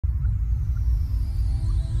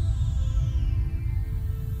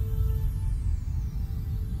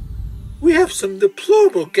We have some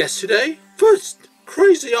deplorable guests today. First,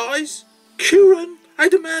 Crazy Eyes, Quaron. I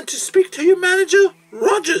demand to speak to your manager,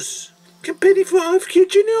 Rodgers. Campaigning for RFQ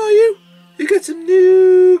Junior, are you? You got some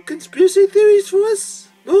new conspiracy theories for us?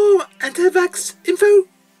 More anti-vax info?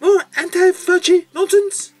 More anti-Fauci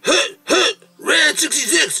nonsense? Red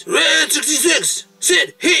 66! Red 66!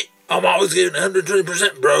 Sid, hit! I'm always giving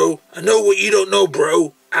 120%, bro. I know what you don't know,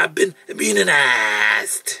 bro. I've been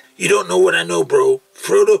immunized. You don't know what I know, bro.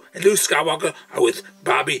 Frodo and Luke Skywalker are with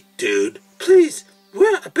Bobby, dude. Please,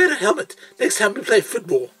 wear a better helmet next time we play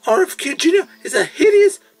football. RFQ Jr. is a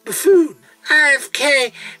hideous buffoon.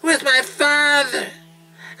 RFK with my father.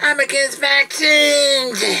 I'm against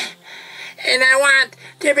vaccines. And I want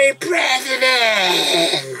to be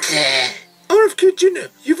president. RFQ Jr.,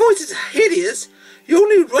 your voice is hideous. You're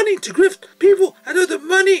only running to grift people out of the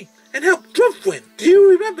money and help Trump win. Do you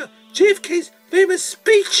remember JFK's famous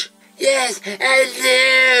speech? Yes, I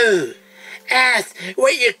do. Ask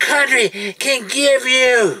what your country can give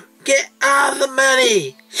you. Get all the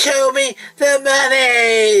money. Show me the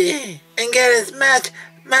money. And get as much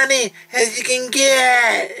money as you can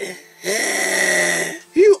get.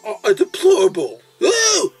 You are deplorable.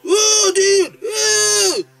 Whoa, whoa, dude.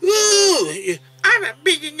 Whoa, whoa. I'm a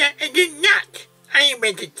billionaire and you're not. I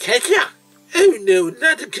invented Tesla. Oh no,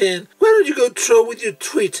 not again. Why don't you go troll with your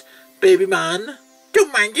tweet, baby man?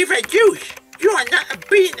 Don't mind if I do. You are not a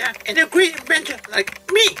billionaire and a great inventor like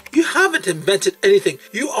me. You haven't invented anything.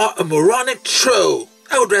 You are a moronic troll.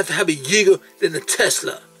 I would rather have a Yigo than a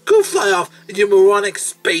Tesla. Go fly off in your moronic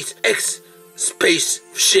SpaceX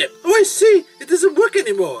spaceship. Oh, I see. It doesn't work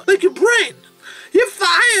anymore. Like your brain. You're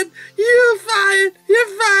fired. You're fired. You're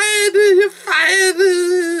fired. You're fired.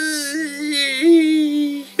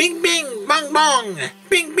 Bing, bing, bong, bong.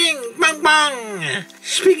 Bing, bing, bong, bong.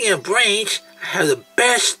 Speaking of brains, I have the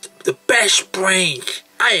best brains.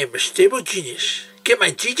 I am a stable genius. Get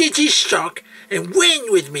my GJG stock and win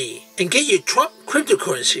with me. And get your Trump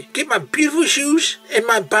cryptocurrency. Get my beautiful shoes and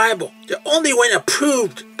my Bible. The only one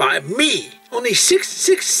approved by me. Only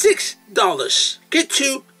 $666. Get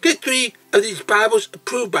 2, get 3 of these Bibles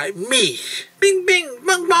approved by me. Bing, bing,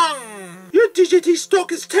 bong, bong. Your DJT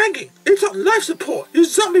stock is tanking. It's on life support. Your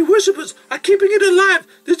zombie worshippers are keeping it alive.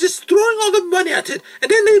 They're just throwing all the money at it, and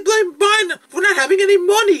then they blame Biden for not having any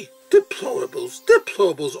money. Deplorables,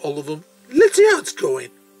 all of them. Let's see how it's going.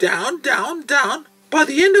 Down, down, down. By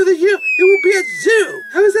the end of the year, it will be at 0.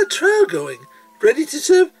 How is that trial going? Ready to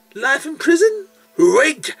serve life in prison?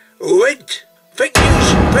 Wait. Fake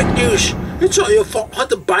news. It's all your fault,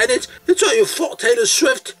 Hunter Biden. It's all your fault, Taylor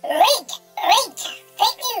Swift. Wait.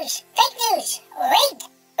 Fake news. Wait.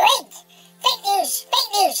 Fake news.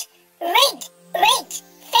 Wait.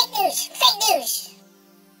 Fake news.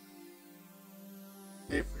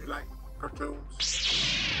 If you like cartoons,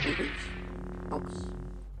 movies, books,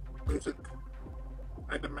 music,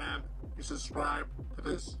 I demand you subscribe to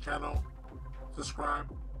this channel. Subscribe.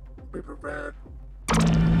 Be prepared.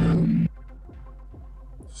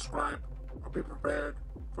 Subscribe or be prepared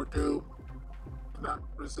for doom. Do not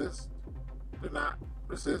resist.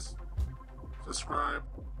 Subscribe.